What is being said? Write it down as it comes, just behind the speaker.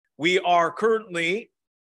We are currently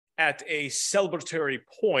at a celebratory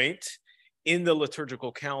point in the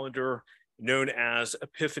liturgical calendar known as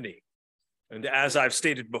Epiphany. And as I've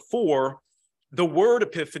stated before, the word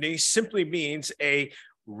Epiphany simply means a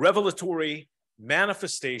revelatory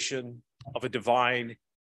manifestation of a divine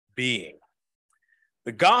being.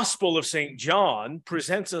 The Gospel of St. John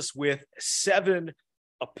presents us with 7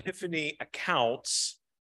 Epiphany accounts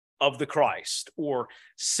of the Christ, or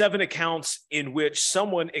 7 accounts in which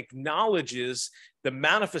someone acknowledges the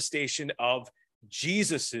manifestation of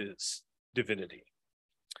Jesus's divinity.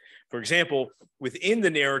 For example, within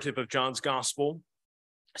the narrative of John's Gospel,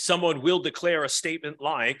 someone will declare a statement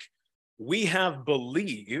like, "We have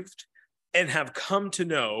believed and have come to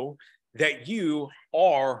know that you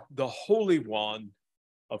are the Holy One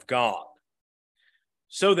of God."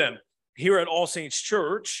 So then, here at All Saints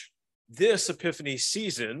Church, this Epiphany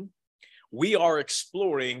season, we are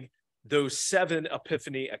exploring those 7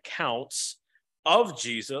 Epiphany accounts of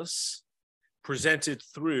Jesus presented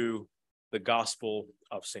through the Gospel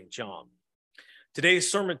of St. John.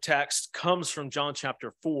 Today's sermon text comes from John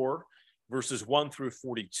chapter 4, verses 1 through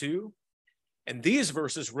 42. And these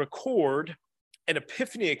verses record an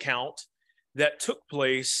Epiphany account that took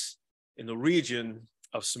place in the region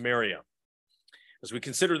of Samaria. As we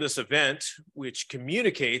consider this event, which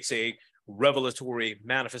communicates a revelatory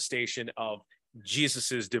manifestation of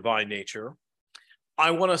Jesus's divine nature,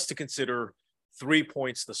 I want us to consider 3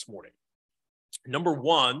 points this morning. Number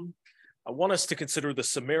 1, I want us to consider the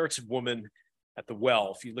Samaritan woman at the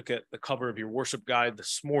well. If you look at the cover of your worship guide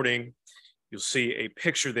this morning, you'll see a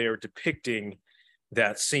picture there depicting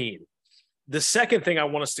that scene. The second thing I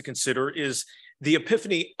want us to consider is the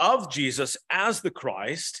epiphany of Jesus as the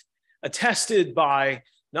Christ, attested by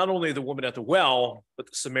not only the woman at the well, but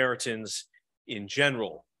the Samaritans in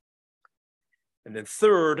general. And then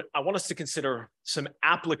third, I want us to consider some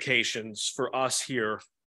applications for us here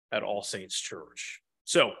at All Saints Church.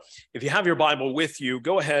 So if you have your Bible with you,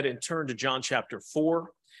 go ahead and turn to John chapter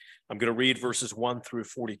 4. I'm going to read verses 1 through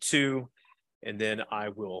 42, and then I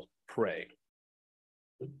will pray.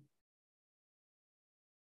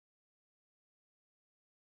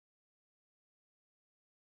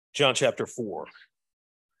 John chapter 4.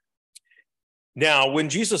 Now, when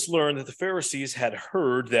Jesus learned that the Pharisees had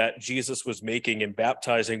heard that Jesus was making and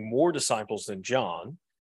baptizing more disciples than John,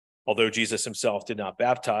 although Jesus himself did not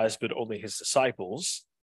baptize, but only his disciples,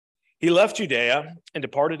 he left Judea and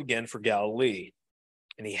departed again for Galilee,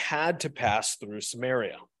 and he had to pass through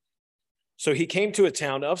Samaria. So he came to a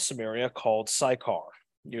town of Samaria called Sychar,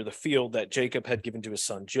 near the field that Jacob had given to his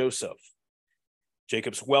son Joseph.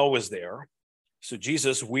 Jacob's well was there. So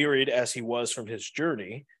Jesus, wearied as he was from his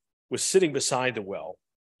journey, was sitting beside the well.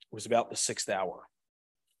 It was about the 6th hour.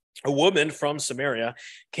 A woman from Samaria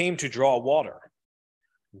came to draw water.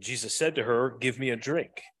 Jesus said to her, "Give me a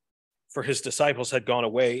drink," for his disciples had gone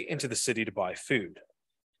away into the city to buy food.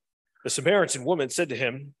 The Samaritan woman said to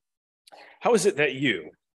him, "How is it that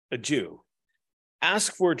you, a Jew,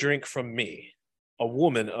 ask for a drink from me, a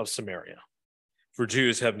woman of Samaria? For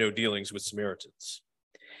Jews have no dealings with Samaritans."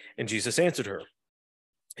 And Jesus answered her,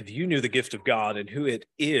 "If you knew the gift of God and who it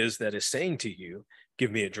is that is saying to you,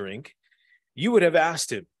 'Give me a drink,' you would have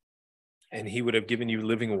asked him, and he would have given you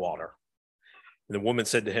living water." And the woman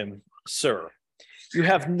said to him, "Sir, you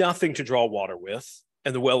have nothing to draw water with,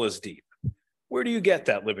 and the well is deep. Where do you get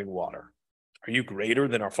that living water? Are you greater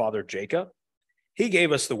than our father Jacob? He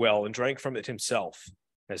gave us the well and drank from it himself,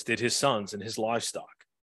 as did his sons and his livestock."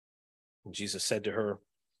 And Jesus said to her,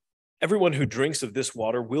 "Everyone who drinks of this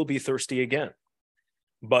water will be thirsty again.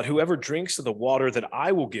 But whoever drinks of the water that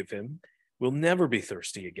I will give him will never be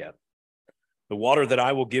thirsty again. The water that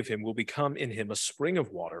I will give him will become in him a spring of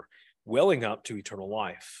water, welling up to eternal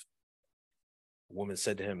life." The woman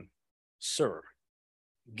said to him, "Sir,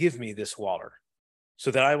 give me this water, so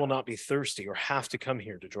that I will not be thirsty or have to come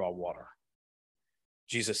here to draw water."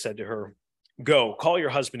 Jesus said to her, "Go, call your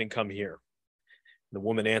husband and come here." The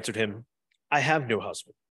woman answered him, "I have no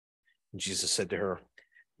husband." And Jesus said to her,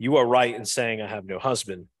 "You are right in saying, 'I have no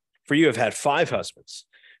husband,' for you have had 5 husbands,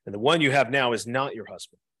 and the one you have now is not your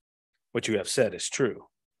husband. What you have said is true."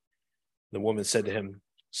 The woman said to him,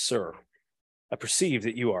 "Sir, I perceive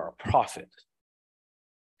that you are a prophet.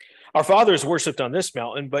 Our fathers worshipped on this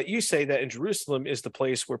mountain, but you say that in Jerusalem is the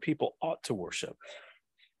place where people ought to worship."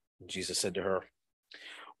 And Jesus said to her,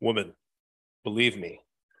 "Woman, believe me,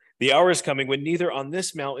 the hour is coming when neither on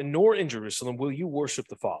this mountain nor in Jerusalem will you worship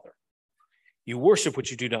the Father. You worship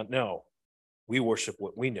what you do not know. We worship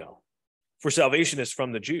what we know. For salvation is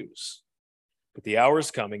from the Jews. But the hour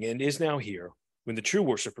is coming and is now here when the true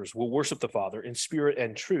worshipers will worship the Father in spirit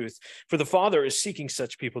and truth, for the Father is seeking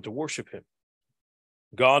such people to worship him.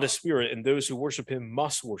 God is spirit, and those who worship him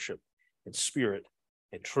must worship in spirit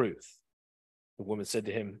and truth. The woman said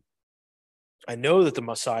to him, I know that the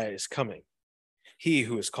Messiah is coming, he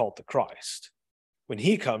who is called the Christ. When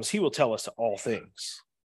he comes, he will tell us all things.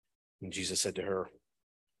 And Jesus said to her,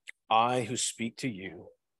 I who speak to you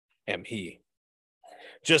am he.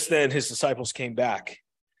 Just then his disciples came back.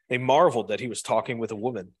 They marveled that he was talking with a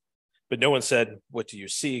woman, but no one said, what do you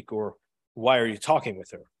seek, or why are you talking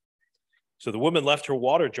with her? So the woman left her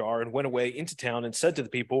water jar and went away into town and said to the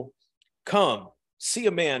people, come, see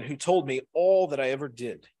a man who told me all that I ever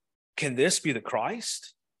did. Can this be the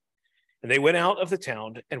Christ? And they went out of the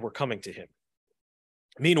town and were coming to him.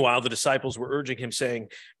 Meanwhile, the disciples were urging him, saying,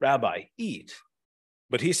 Rabbi, eat.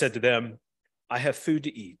 But he said to them, I have food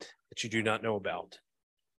to eat that you do not know about.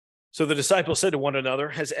 So the disciples said to one another,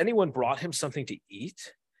 has anyone brought him something to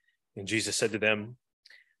eat? And Jesus said to them,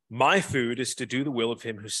 my food is to do the will of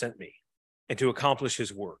him who sent me and to accomplish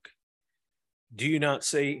his work. Do you not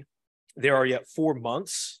say, there are yet 4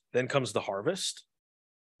 months, then comes the harvest?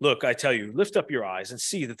 Look, I tell you, lift up your eyes and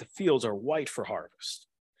see that the fields are white for harvest.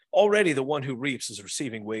 Already the one who reaps is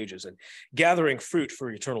receiving wages and gathering fruit for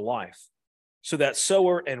eternal life, so that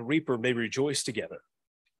sower and reaper may rejoice together.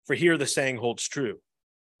 For here the saying holds true,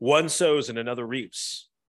 one sows and another reaps.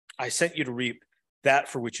 I sent you to reap that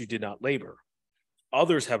for which you did not labor.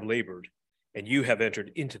 Others have labored, and you have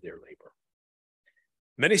entered into their labor.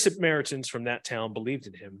 Many Samaritans from that town believed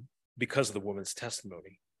in him because of the woman's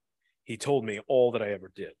testimony. He told me all that I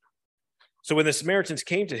ever did. So when the Samaritans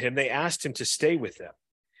came to him, they asked him to stay with them,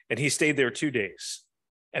 and he stayed there 2 days.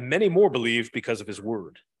 And many more believed because of his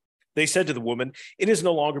word. They said to the woman, it is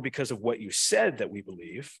no longer because of what you said that we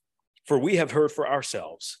believe, for we have heard for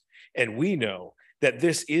ourselves, and we know that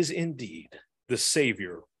this is indeed the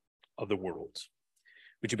Savior of the world.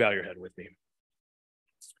 Would you bow your head with me?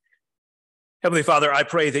 Heavenly Father, I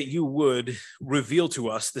pray that you would reveal to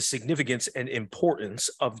us the significance and importance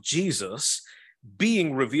of Jesus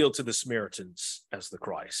being revealed to the Samaritans as the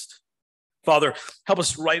Christ. Father, help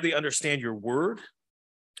us rightly understand your word,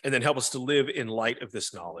 and then help us to live in light of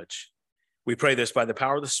this knowledge. We pray this by the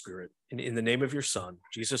power of the Spirit, and in the name of your Son,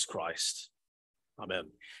 Jesus Christ. Amen.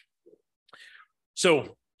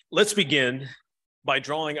 So let's begin by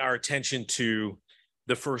drawing our attention to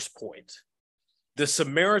the first point, the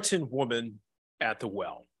Samaritan woman at the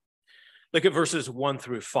well. Look at verses 1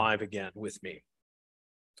 through 5 again with me.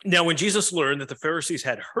 Now, when Jesus learned that the Pharisees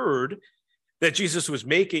had heard that Jesus was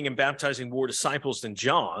making and baptizing more disciples than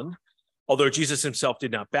John, although Jesus himself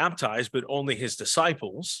did not baptize, but only his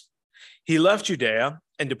disciples, he left Judea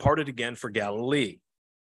and departed again for Galilee.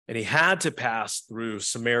 And he had to pass through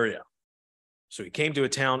Samaria. So he came to a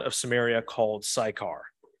town of Samaria called Sychar,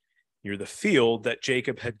 near the field that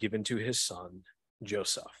Jacob had given to his son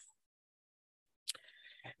Joseph.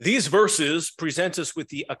 These verses present us with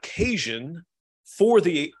the occasion for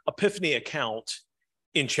the Epiphany account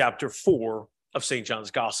in chapter 4 of St. John's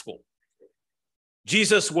Gospel.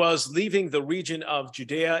 Jesus was leaving the region of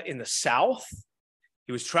Judea in the south.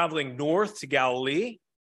 He was traveling north to Galilee,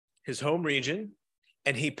 his home region,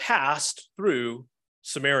 and he passed through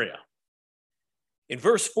Samaria. In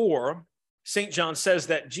verse 4, St. John says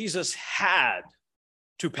that Jesus had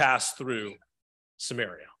to pass through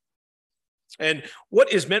Samaria. And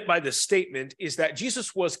what is meant by this statement is that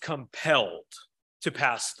Jesus was compelled to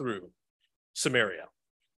pass through Samaria.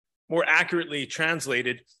 More accurately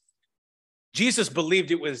translated, Jesus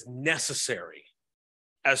believed it was necessary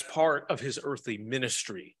as part of his earthly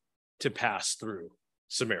ministry to pass through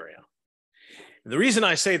Samaria. And the reason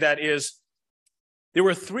I say that is there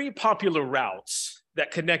were 3 popular routes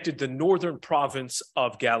that connected the northern province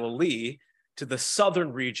of Galilee to the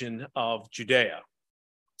southern region of Judea.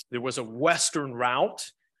 There was a western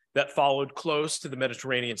route that followed close to the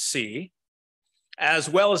Mediterranean Sea, as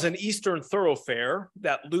well as an eastern thoroughfare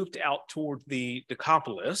that looped out toward the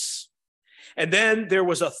Decapolis. And then there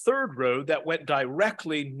was a third road that went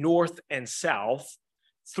directly north and south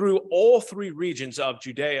through all 3 regions of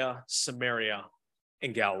Judea, Samaria,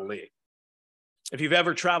 and Galilee. If you've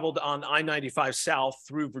ever traveled on I-95 South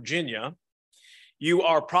through Virginia, you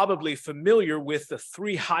are probably familiar with the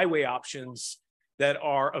 3 highway options that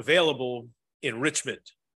are available in Richmond.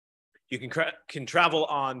 You can travel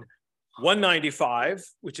on 195,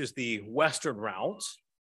 which is the western route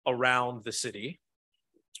around the city,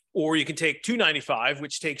 or you can take 295,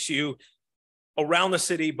 which takes you around the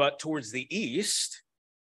city but towards the east,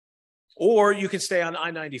 or you can stay on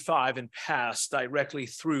I-95 and pass directly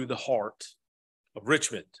through the heart of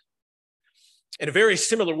Richmond. In a very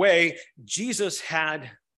similar way, Jesus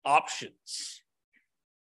had options,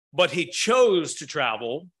 but he chose to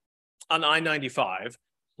travel on I-95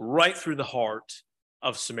 right through the heart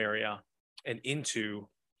of Samaria and into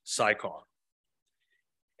Sychar.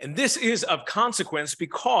 And this is of consequence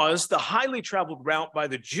because the highly traveled route by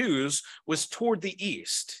the Jews was toward the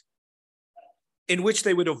east, in which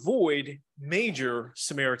they would avoid major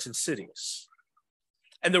Samaritan cities.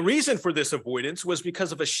 And the reason for this avoidance was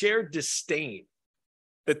because of a shared disdain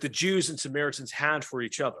that the Jews and Samaritans had for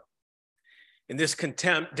each other. And this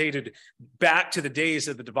contempt dated back to the days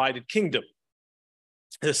of the divided kingdom.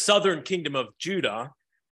 The southern kingdom of Judah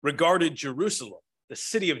regarded Jerusalem, the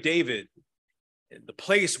city of David, the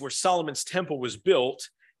place where Solomon's temple was built,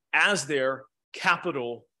 as their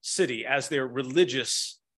capital city, as their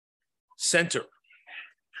religious center.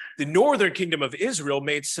 The northern kingdom of Israel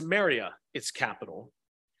made Samaria its capital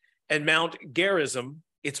and Mount Gerizim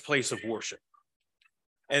its place of worship.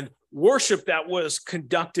 And worship that was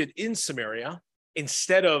conducted in Samaria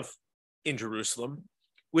instead of in Jerusalem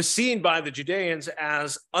was seen by the Judeans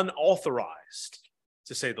as unauthorized,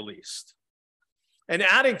 to say the least. And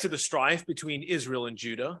adding to the strife between Israel and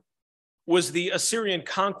Judah was the Assyrian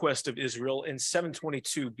conquest of Israel in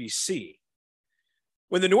 722 BC.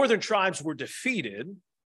 When the northern tribes were defeated,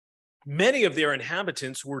 many of their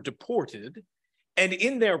inhabitants were deported, and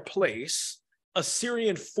in their place,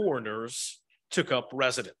 Assyrian foreigners took up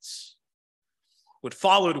residence. What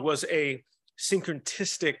followed was a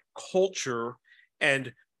syncretistic culture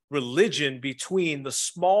and religion between the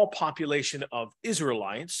small population of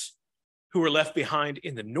Israelites who were left behind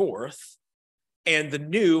in the north and the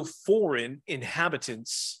new foreign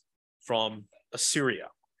inhabitants from Assyria.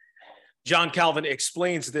 John Calvin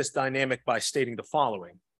explains this dynamic by stating the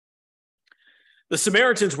following: the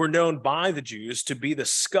Samaritans were known by the Jews to be the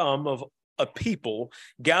scum of a people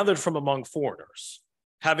gathered from among foreigners,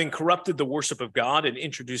 having corrupted the worship of God and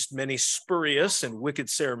introduced many spurious and wicked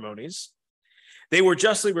ceremonies. They were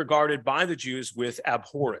justly regarded by the Jews with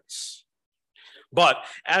abhorrence. But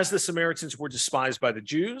as the Samaritans were despised by the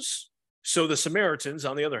Jews, so the Samaritans,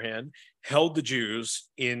 on the other hand, held the Jews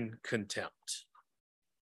in contempt.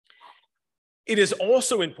 It is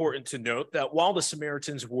also important to note that while the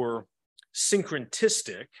Samaritans were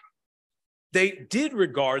syncretistic, they did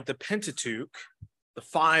regard the Pentateuch,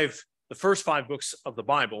 the first 5 books of the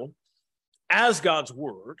Bible, as God's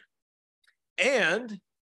word, and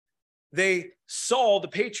they saw the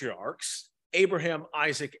patriarchs, Abraham,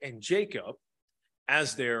 Isaac, and Jacob,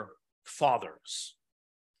 as their fathers.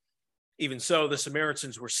 Even so, the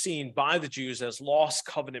Samaritans were seen by the Jews as lost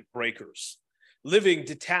covenant breakers, living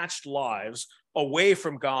detached lives away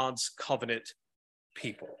from God's covenant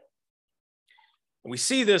people. We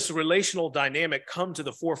see this relational dynamic come to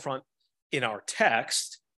the forefront in our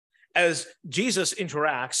text as Jesus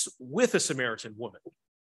interacts with a Samaritan woman.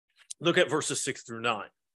 Look at verses 6 through 9.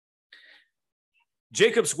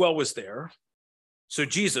 Jacob's well was there, so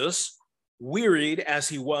Jesus, wearied as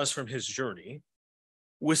he was from his journey,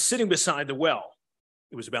 was sitting beside the well.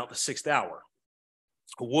 It was about the 6th hour.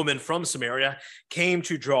 A woman from Samaria came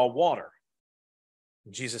to draw water.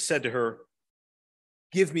 Jesus said to her,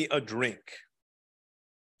 "Give me a drink."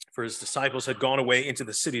 For his disciples had gone away into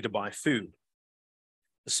the city to buy food.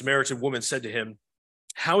 The Samaritan woman said to him,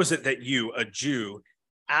 "How is it that you, a Jew,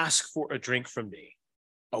 ask for a drink from me,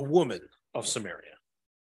 a woman of Samaria?"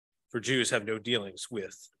 For Jews have no dealings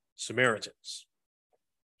with Samaritans.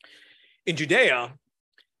 In Judea,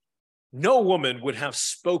 no woman would have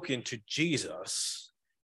spoken to Jesus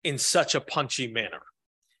in such a punchy manner,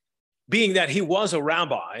 being that he was a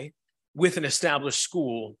rabbi with an established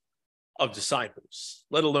school of disciples,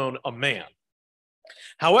 let alone a man.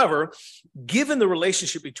 However, given the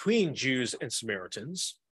relationship between Jews and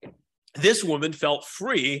Samaritans, this woman felt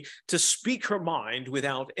free to speak her mind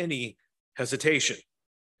without any hesitation.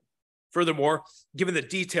 Furthermore, given the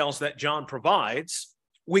details that John provides,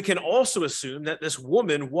 we can also assume that this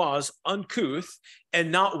woman was uncouth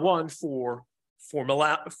and not one for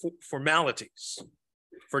formalities.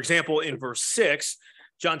 For example, in verse 6,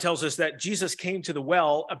 John tells us that Jesus came to the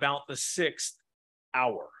well about the 6th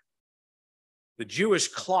hour. The Jewish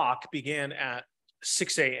clock began at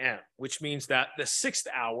 6 a.m., which means that the 6th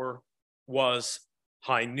hour was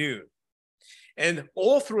high noon. And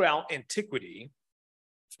all throughout antiquity,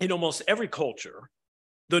 in almost every culture,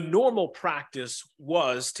 the normal practice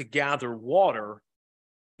was to gather water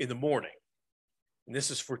in the morning. And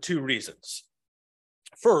this is for 2 reasons.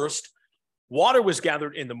 First, water was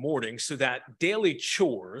gathered in the morning so that daily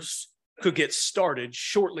chores could get started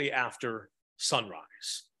shortly after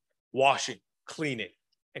sunrise: washing, cleaning,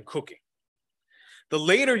 and cooking. The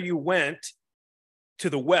later you went to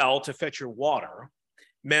the well to fetch your water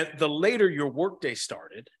meant the later your workday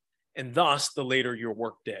started, and thus the later your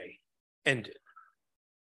workday ended.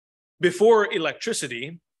 Before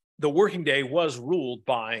electricity, the working day was ruled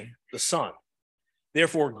by the sun.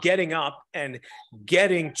 Therefore, getting up and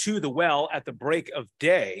getting to the well at the break of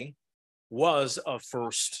day was of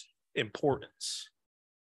first importance.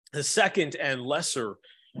 The second and lesser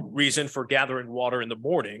reason for gathering water in the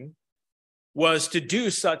morning was to do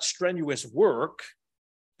such strenuous work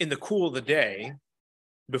in the cool of the day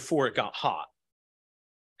before it got hot.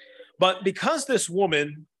 But because this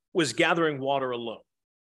woman was gathering water alone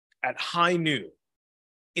at high noon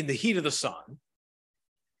in the heat of the sun,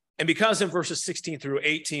 and because in verses 16 through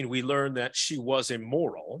 18 we learn that she was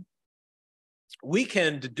immoral, we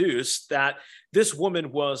can deduce that this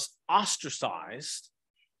woman was ostracized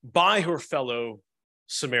by her fellow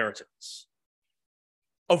Samaritans.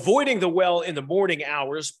 Avoiding the well in the morning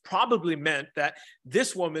hours probably meant that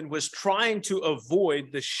this woman was trying to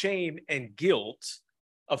avoid the shame and guilt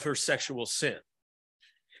of her sexual sin.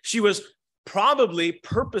 She was probably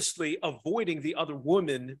purposely avoiding the other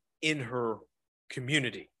women in her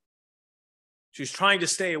community. She was trying to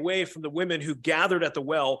stay away from the women who gathered at the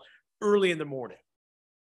well early in the morning.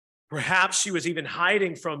 Perhaps she was even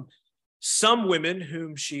hiding from some women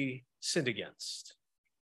whom she sinned against.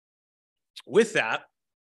 With that,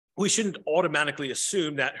 we shouldn't automatically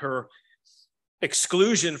assume that her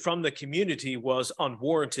exclusion from the community was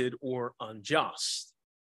unwarranted or unjust.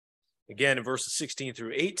 Again, in verses 16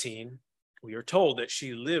 through 18, we are told that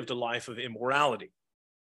she lived a life of immorality.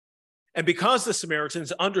 And because the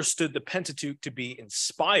Samaritans understood the Pentateuch to be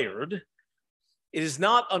inspired, it is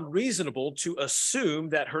not unreasonable to assume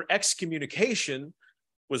that her excommunication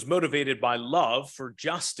was motivated by love for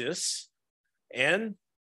justice and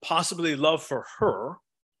possibly love for her,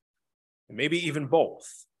 maybe even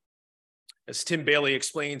both. As Tim Bailey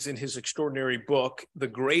explains in his extraordinary book, The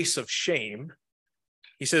Grace of Shame,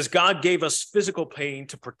 he says, God gave us physical pain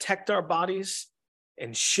to protect our bodies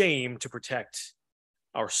and shame to protect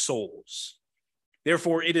our souls.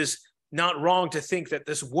 Therefore, it is not wrong to think that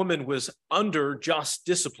this woman was under just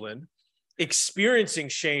discipline, experiencing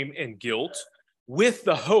shame and guilt, with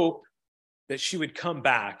the hope that she would come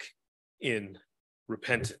back in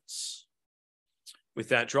repentance. With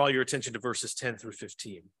that, draw your attention to verses 10 through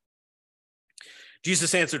 15.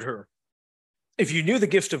 Jesus answered her, "If you knew the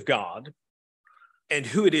gift of God and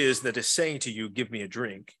who it is that is saying to you, 'Give me a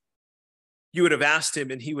drink,' you would have asked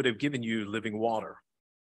him and he would have given you living water."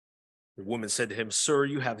 The woman said to him, "Sir,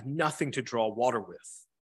 you have nothing to draw water with.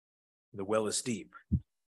 The well is deep.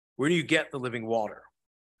 Where do you get the living water?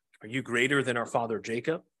 Are you greater than our father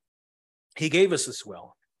Jacob? He gave us this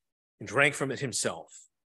well and drank from it himself,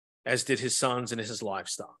 as did his sons and his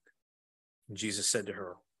livestock." And Jesus said to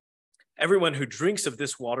her, "Everyone who drinks of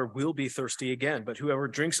this water will be thirsty again, but whoever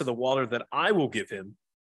drinks of the water that I will give him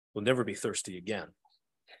will never be thirsty again.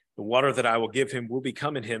 The water that I will give him will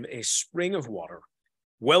become in him a spring of water,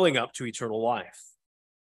 welling up to eternal life."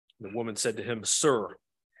 The woman said to him, "Sir,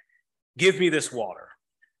 give me this water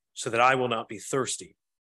so that I will not be thirsty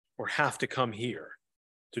or have to come here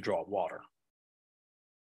to draw water."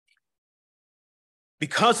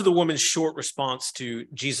 Because of the woman's short response to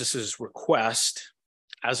Jesus's request,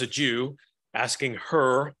 as a Jew asking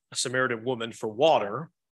her, a Samaritan woman, for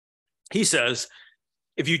water, he says,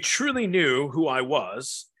 "If you truly knew who I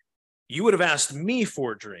was, you would have asked me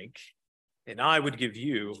for a drink, and I would give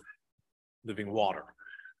you living water."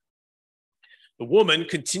 The woman,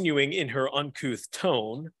 continuing in her uncouth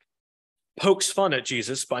tone, pokes fun at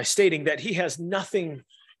Jesus by stating that he has nothing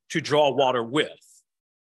to draw water with.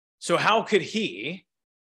 So how could he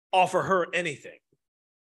offer her anything,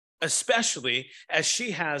 especially as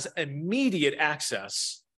she has immediate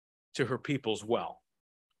access to her people's well,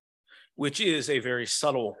 which is a very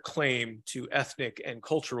subtle claim to ethnic and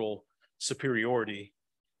cultural superiority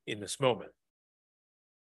in this moment.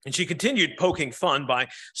 And she continued poking fun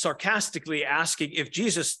by sarcastically asking if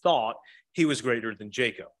Jesus thought he was greater than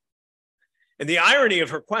Jacob. And the irony of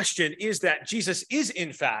her question is that Jesus is,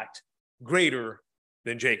 in fact, greater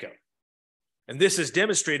than Jacob. And this is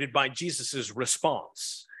demonstrated by Jesus's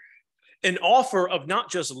response, an offer of not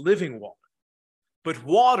just living water, but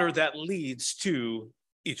water that leads to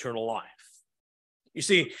eternal life. You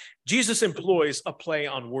see, Jesus employs a play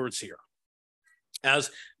on words here,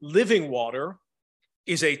 as living water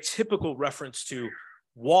is a typical reference to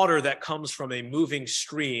water that comes from a moving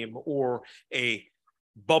stream or a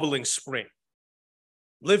bubbling spring.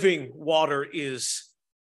 Living water is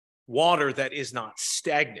water that is not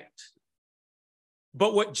stagnant.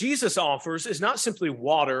 But what Jesus offers is not simply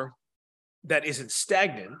water that isn't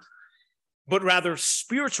stagnant, but rather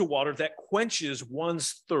spiritual water that quenches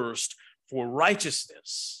one's thirst for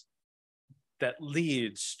righteousness that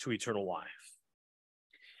leads to eternal life.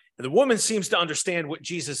 And the woman seems to understand what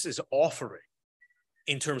Jesus is offering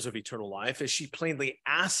in terms of eternal life, as she plainly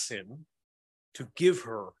asks him to give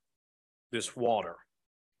her this water.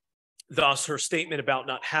 Thus, her statement about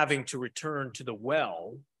not having to return to the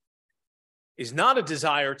well is not a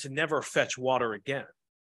desire to never fetch water again,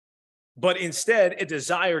 but instead a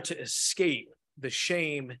desire to escape the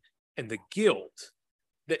shame and the guilt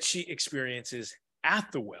that she experiences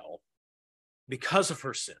at the well because of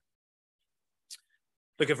her sin.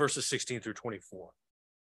 Look at verses 16 through 24.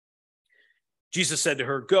 Jesus said to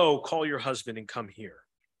her, "Go, call your husband and come here."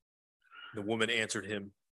 The woman answered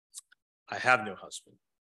him, "I have no husband."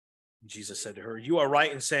 Jesus said to her, "You are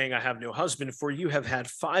right in saying, 'I have no husband,' for you have had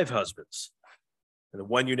 5 husbands, and the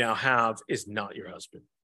one you now have is not your husband.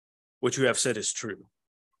 What you have said is true."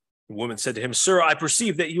 The woman said to him, "Sir, I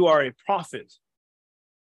perceive that you are a prophet.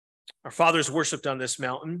 Our fathers worshipped on this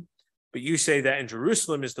mountain, but you say that in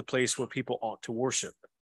Jerusalem is the place where people ought to worship."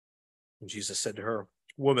 And Jesus said to her,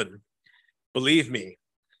 "Woman, believe me,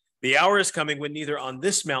 the hour is coming when neither on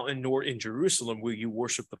this mountain nor in Jerusalem will you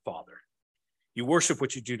worship the Father. You worship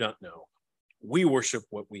what you do not know. We worship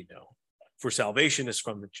what we know, for salvation is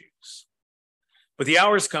from the Jews. But the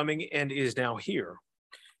hour is coming and is now here,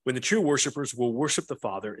 when the true worshipers will worship the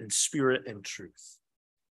Father in spirit and truth.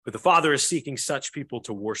 But the Father is seeking such people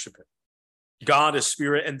to worship him. God is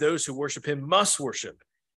spirit, and those who worship him must worship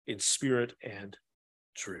in spirit and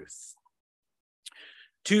truth."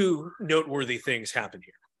 2 noteworthy things happen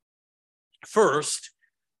here. First,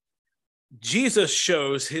 Jesus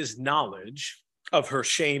shows his knowledge of her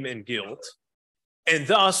shame and guilt, and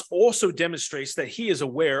thus also demonstrates that he is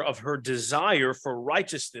aware of her desire for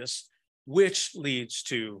righteousness, which leads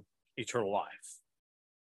to eternal life.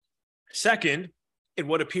 Second, in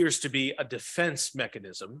what appears to be a defense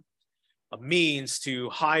mechanism, a means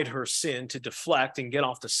to hide her sin, to deflect and get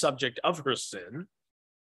off the subject of her sin,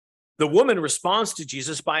 the woman responds to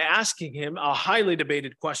Jesus by asking him a highly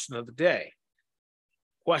debated question of the day,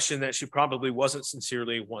 a question that she probably wasn't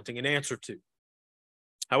sincerely wanting an answer to.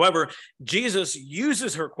 However, Jesus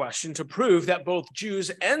uses her question to prove that both Jews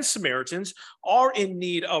and Samaritans are in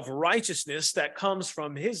need of righteousness that comes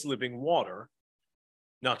from his living water,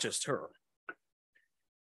 not just her.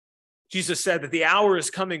 Jesus said that the hour is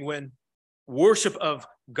coming when worship of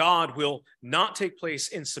God will not take place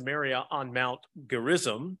in Samaria on Mount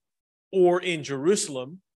Gerizim or in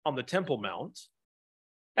Jerusalem on the Temple Mount,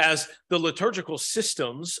 as the liturgical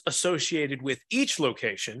systems associated with each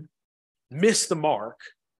location miss the mark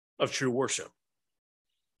of true worship.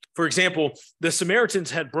 For example, the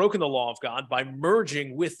Samaritans had broken the law of God by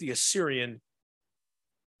merging with the Assyrian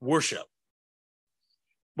worship.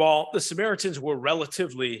 While the Samaritans were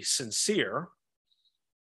relatively sincere,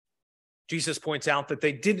 Jesus points out that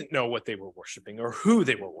they didn't know what they were worshiping or who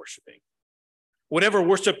they were worshiping. Whatever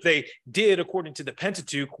worship they did, according to the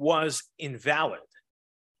Pentateuch, was invalid,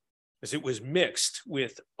 as it was mixed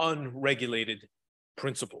with unregulated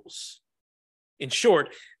principles. In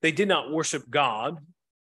short, they did not worship God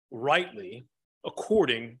rightly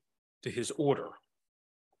according to his order.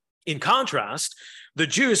 In contrast, the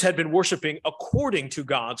Jews had been worshiping according to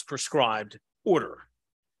God's prescribed order.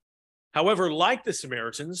 However, like the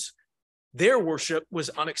Samaritans, their worship was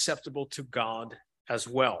unacceptable to God as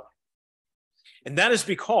well. And that is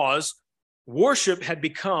because worship had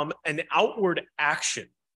become an outward action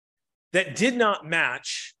that did not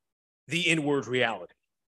match the inward reality.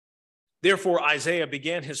 Therefore, Isaiah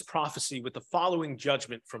began his prophecy with the following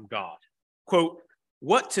judgment from God. Quote,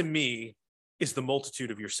 "What to me is the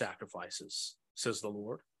multitude of your sacrifices, says the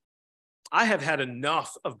Lord. I have had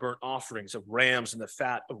enough of burnt offerings of rams and the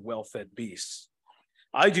fat of well-fed beasts.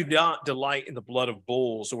 I do not delight in the blood of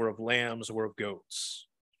bulls or of lambs or of goats.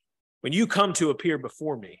 When you come to appear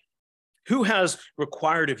before me, who has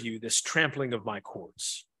required of you this trampling of my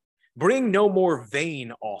courts? Bring no more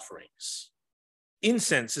vain offerings.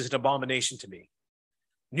 Incense is an abomination to me.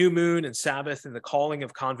 New moon and Sabbath and the calling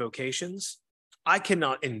of convocations. I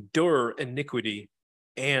cannot endure iniquity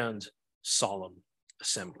and solemn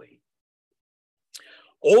assembly."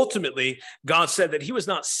 Ultimately, God said that he was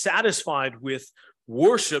not satisfied with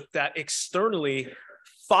worship that externally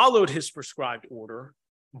followed his prescribed order,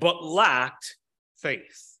 but lacked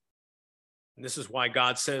faith. And this is why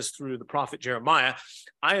God says through the prophet Jeremiah,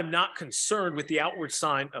 "I am not concerned with the outward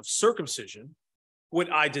sign of circumcision. What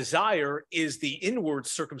I desire is the inward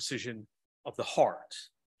circumcision of the heart."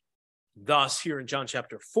 Thus, here in John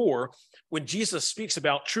chapter 4, when Jesus speaks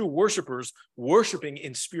about true worshipers worshiping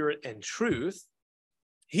in spirit and truth,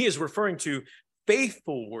 He is referring to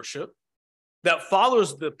faithful worship that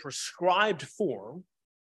follows the prescribed form,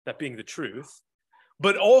 that being the truth,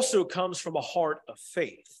 but also comes from a heart of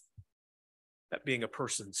faith, that being a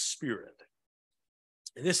person's spirit.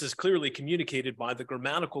 And this is clearly communicated by the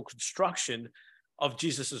grammatical construction of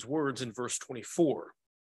Jesus' words in verse 24.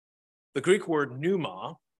 The Greek word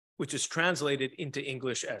pneuma, which is translated into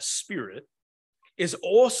English as spirit, is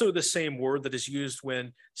also the same word that is used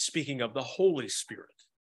when speaking of the Holy Spirit,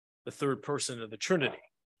 the third person of the Trinity.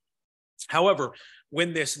 However,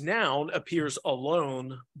 when this noun appears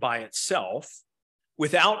alone by itself,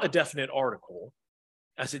 without a definite article,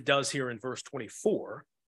 as it does here in verse 24,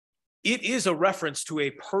 it is a reference to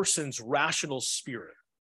a person's rational spirit,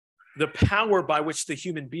 the power by which the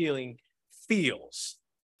human being feels,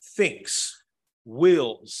 thinks,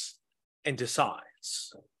 wills, and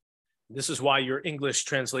decides. This is why your English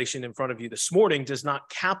translation in front of you this morning does not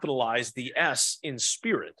capitalize the S in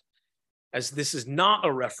spirit, as this is not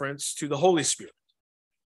a reference to the Holy Spirit.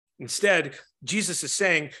 Instead, Jesus is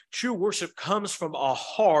saying true worship comes from a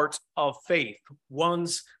heart of faith,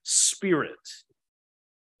 one's spirit,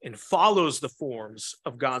 and follows the forms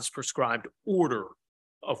of God's prescribed order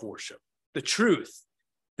of worship, the truth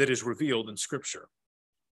that is revealed in Scripture.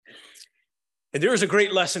 And there is a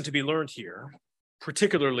great lesson to be learned here,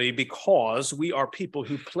 particularly because we are people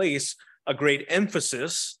who place a great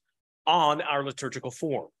emphasis on our liturgical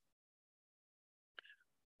form.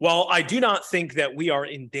 While I do not think that we are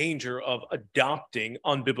in danger of adopting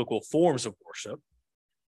unbiblical forms of worship,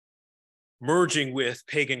 merging with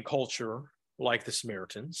pagan culture like the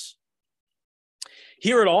Samaritans,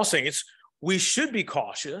 here at All Saints, we should be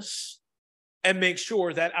cautious and make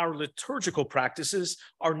sure that our liturgical practices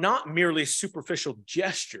are not merely superficial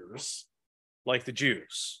gestures like the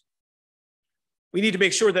Jews. We need to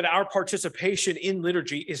make sure that our participation in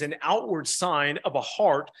liturgy is an outward sign of a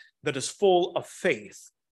heart that is full of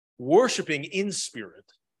faith, worshiping in spirit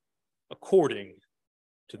according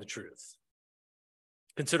to the truth.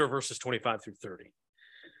 Consider verses 25 through 30.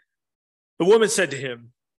 The woman said to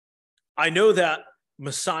him, I know that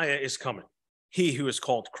Messiah is coming, he who is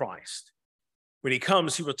called Christ. When he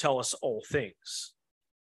comes, he will tell us all things.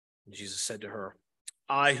 And Jesus said to her,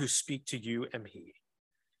 I who speak to you am he.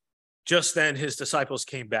 Just then his disciples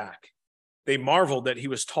came back. They marveled that he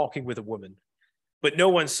was talking with a woman. But no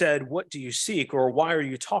one said, what do you seek, or why are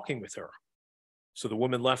you talking with her? So the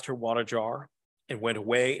woman left her water jar and went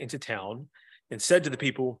away into town and said to the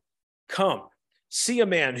people, come, see a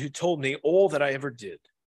man who told me all that I ever did.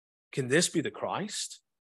 Can this be the Christ?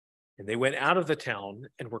 And they went out of the town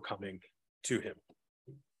and were coming to him.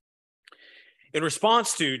 In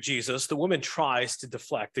response to Jesus, the woman tries to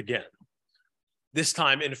deflect again, this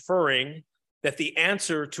time inferring that the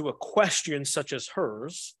answer to a question such as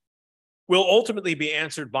hers will ultimately be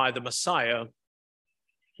answered by the Messiah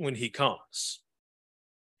when he comes.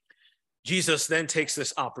 Jesus then takes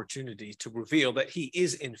this opportunity to reveal that he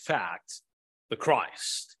is, in fact, the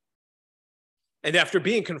Christ. And after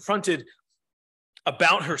being confronted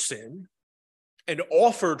about her sin and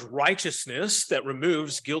offered righteousness that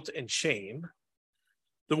removes guilt and shame,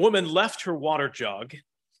 the woman left her water jug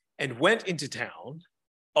and went into town,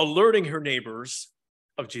 alerting her neighbors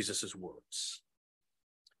of Jesus' words.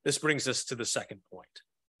 This brings us to the second point,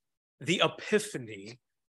 the epiphany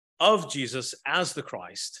of Jesus as the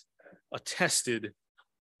Christ, attested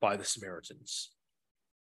by the Samaritans.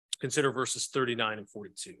 Consider verses 39 and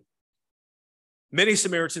 42. Many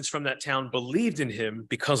Samaritans from that town believed in him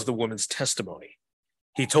because of the woman's testimony.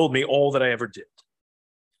 He told me all that I ever did.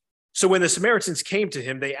 So when the Samaritans came to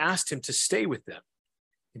him, they asked him to stay with them,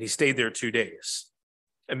 and he stayed there 2 days.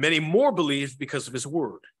 And many more believed because of his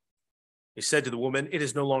word. He said to the woman, it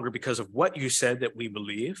is no longer because of what you said that we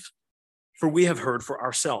believe, for we have heard for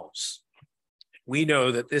ourselves. We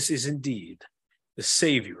know that this is indeed the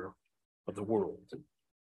Savior of the world.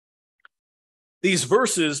 These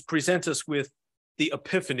verses present us with the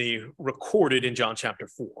epiphany recorded in John chapter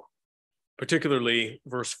 4, particularly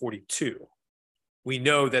verse 42. We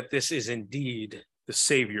know that this is indeed the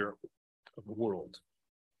Savior of the world.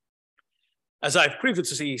 As I've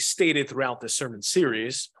previously stated throughout this sermon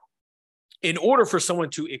series, in order for someone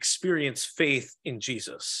to experience faith in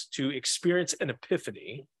Jesus, to experience an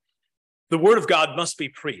epiphany, the word of God must be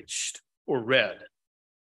preached or read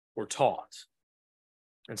or taught.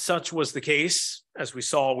 And such was the case, as we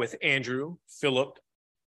saw with Andrew, Philip,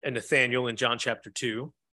 and Nathanael in John chapter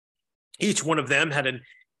 2. Each one of them had an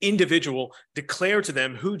individual declare to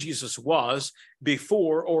them who Jesus was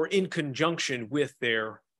before or in conjunction with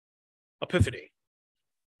their epiphany.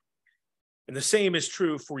 And the same is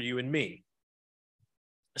true for you and me.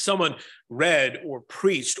 someone read or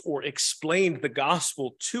preached or explained the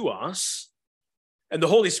gospel to us, and the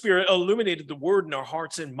Holy Spirit illuminated the word in our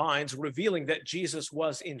hearts and minds, revealing that Jesus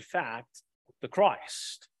was, in fact, the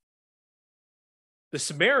Christ. The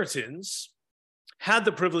Samaritans had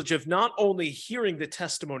the privilege of not only hearing the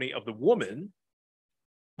testimony of the woman,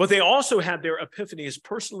 but they also had their epiphanies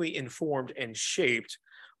personally informed and shaped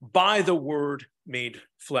by the word made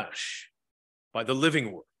flesh, by the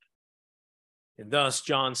living word. And thus,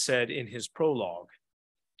 John said in his prologue,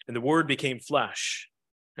 "And the word became flesh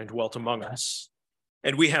and dwelt among us.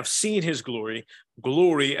 And we have seen his glory,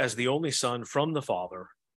 glory as the only Son from the Father,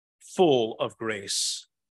 full of grace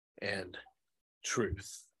and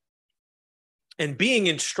truth." And being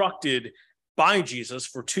instructed by Jesus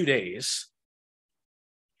for 2 days,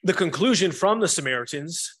 the conclusion from the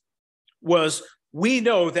Samaritans was, we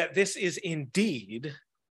know that this is indeed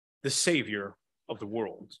the Savior of the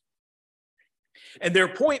world. And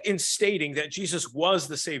their point in stating that Jesus was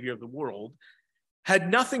the Savior of the world had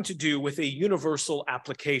nothing to do with a universal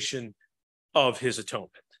application of his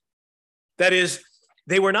atonement. That is,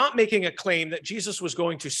 they were not making a claim that Jesus was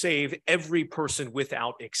going to save every person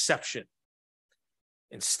without exception.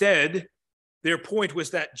 Instead, their point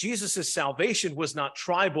was that Jesus' salvation was not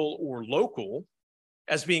tribal or local,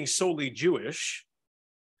 as being solely Jewish,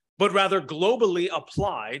 but rather globally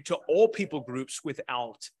applied to all people groups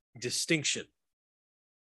without distinction.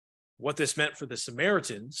 What this meant for the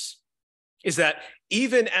Samaritans is that,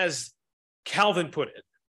 even as Calvin put it,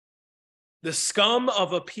 the scum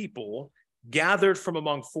of a people gathered from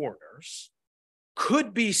among foreigners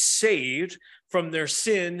could be saved from their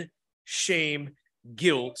sin, shame,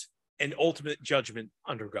 guilt, and ultimate judgment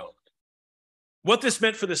under God. What this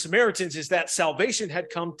meant for the Samaritans is that salvation had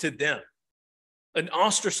come to them, an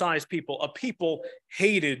ostracized people, a people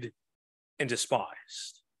hated and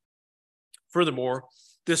despised. Furthermore,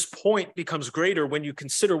 this point becomes greater when you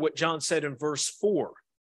consider what John said in verse 4.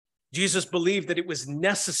 Jesus believed that it was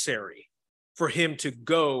necessary for him to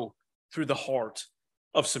go through the heart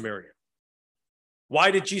of Samaria.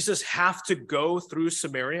 Why did Jesus have to go through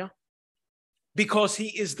Samaria? Because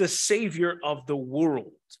he is the Savior of the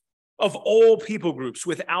world, of all people groups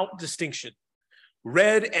without distinction,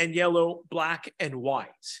 red and yellow, black and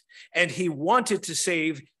white. And he wanted to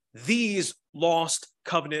save these lost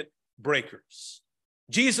covenant breakers.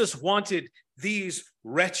 Jesus wanted these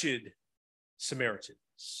wretched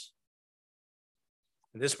Samaritans.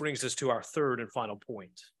 And this brings us to our third and final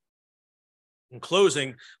point. In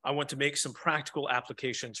closing, I want to make some practical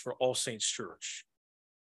applications for All Saints Church.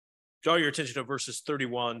 Draw your attention to verses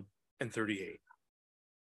 31 and 38.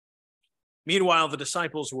 Meanwhile, the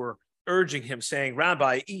disciples were urging him, saying,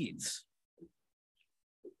 "Rabbi, eat."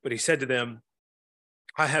 But he said to them,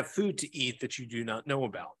 "I have food to eat that you do not know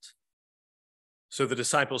about." So the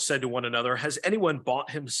disciples said to one another, "Has anyone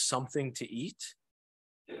bought him something to eat?"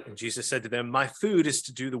 And Jesus said to them, "My food is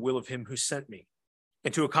to do the will of him who sent me,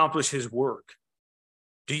 and to accomplish his work.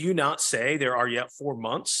 Do you not say, 'There are yet 4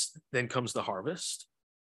 months, then comes the harvest'?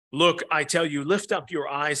 Look, I tell you, lift up your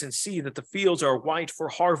eyes and see that the fields are white for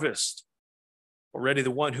harvest. Already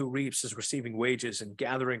the one who reaps is receiving wages and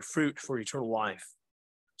gathering fruit for eternal life,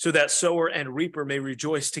 so that sower and reaper may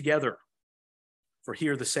rejoice together. For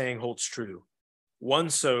here the saying holds true, one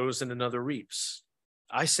sows and another reaps.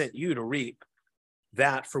 I sent you to reap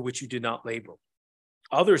that for which you did not labor.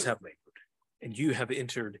 Others have labored, and you have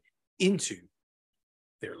entered into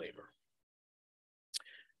their labor."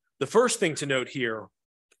 The first thing to note here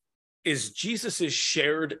is Jesus'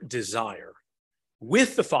 shared desire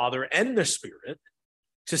with the Father and the Spirit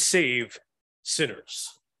to save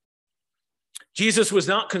sinners. Jesus was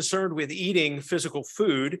not concerned with eating physical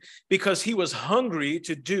food because he was hungry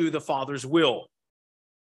to do the Father's will,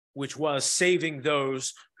 which was saving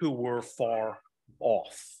those who were far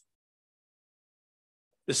off.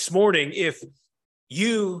 This morning, if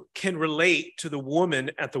you can relate to the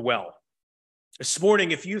woman at the well, this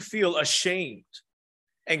morning, if you feel ashamed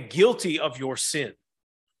and guilty of your sin,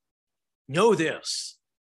 know this,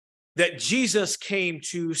 that Jesus came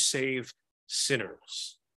to save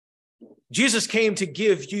sinners. Jesus came to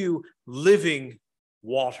give you living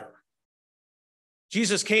water.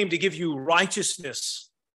 Jesus came to give you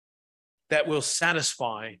righteousness that will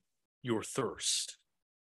satisfy your thirst.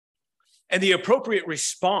 And the appropriate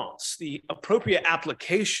response, the appropriate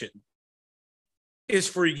application is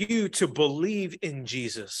for you to believe in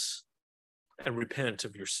Jesus and repent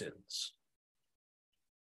of your sins.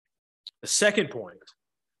 The second point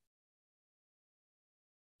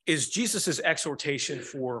is Jesus' exhortation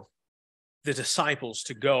for the disciples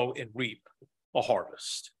to go and reap a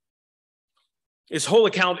harvest. His whole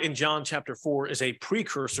account in John chapter 4 is a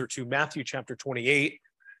precursor to Matthew chapter 28,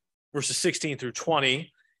 verses 16 through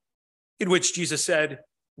 20, in which Jesus said,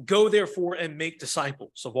 "Go therefore and make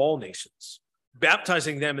disciples of all nations,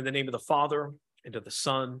 baptizing them in the name of the Father and of the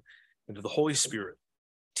Son and of the Holy Spirit,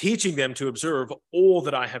 teaching them to observe all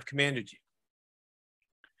that I have commanded you."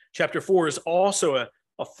 Chapter 4 is also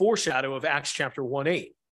a foreshadow of Acts chapter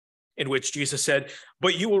 1:8, in which Jesus said,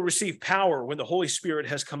 "But you will receive power when the Holy Spirit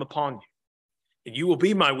has come upon you, and you will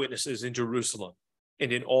be my witnesses in Jerusalem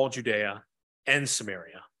and in all Judea and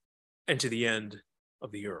Samaria and to the end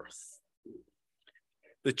of the earth."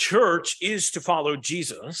 The church is to follow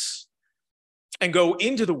Jesus and go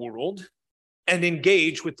into the world and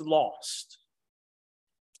engage with the lost.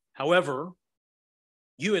 However,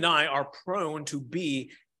 you and I are prone to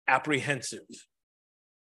be apprehensive.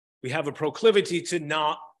 We have a proclivity to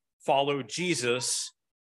not follow Jesus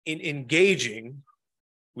in engaging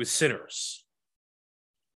with sinners.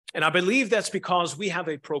 And I believe that's because we have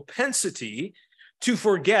a propensity to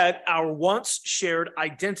forget our once shared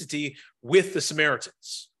identity with the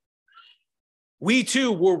Samaritans. We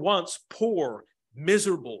too were once poor,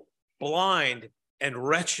 miserable, blind, and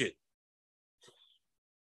wretched.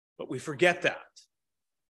 But we forget that.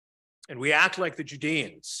 And we act like the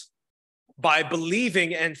Judeans by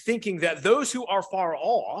believing and thinking that those who are far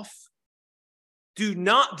off do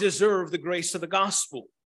not deserve the grace of the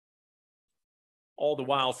gospel, all the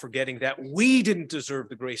while forgetting that we didn't deserve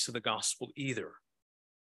the grace of the gospel either.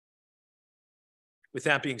 With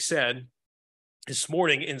that being said, this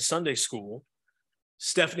morning in Sunday school,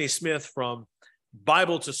 Stephanie Smith from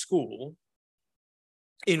Bible to School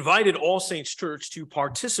invited All Saints Church to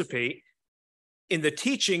participate in the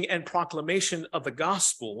teaching and proclamation of the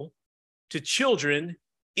gospel to children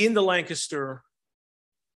in the Lancaster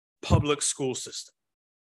public school system.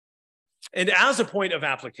 And as a point of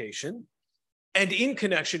application, and in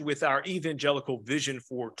connection with our evangelical vision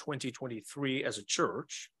for 2023 as a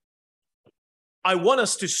church, I want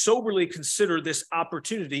us to soberly consider this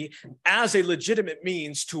opportunity as a legitimate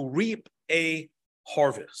means to reap a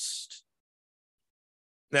harvest.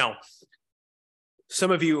 Now,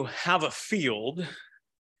 some of you have a field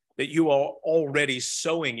that you are already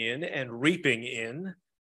sowing in and reaping in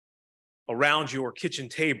around your kitchen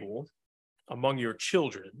table among your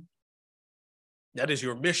children. That is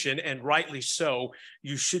your mission, and rightly so,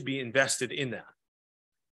 you should be invested in that.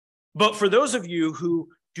 But for those of you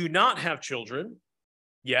who do not have children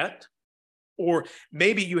yet, or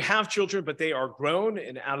maybe you have children, but they are grown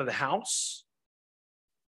and out of the house,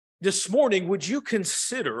 this morning, would you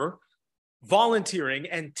consider volunteering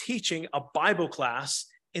and teaching a Bible class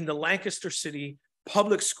in the Lancaster City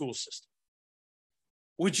public school system?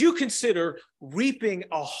 Would you consider reaping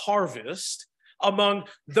a harvest among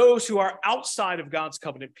those who are outside of God's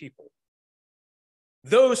covenant people,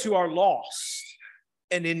 those who are lost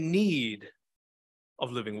and in need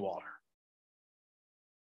of living water?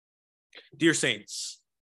 Dear saints,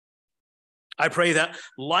 I pray that,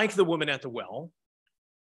 like the woman at the well,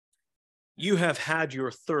 you have had your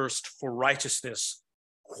thirst for righteousness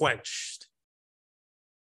quenched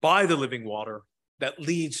by the living water that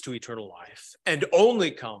leads to eternal life and only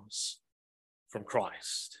comes from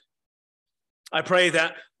Christ. I pray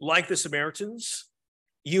that, like the Samaritans,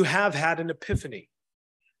 you have had an epiphany,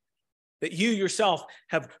 that you yourself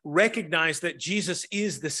have recognized that Jesus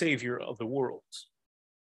is the Savior of the world.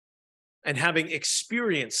 And having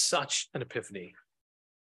experienced such an epiphany,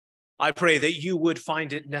 I pray that you would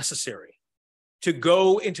find it necessary to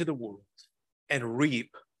go into the world and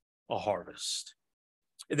reap a harvest.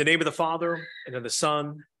 In the name of the Father, and of the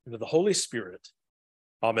Son, and of the Holy Spirit,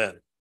 amen.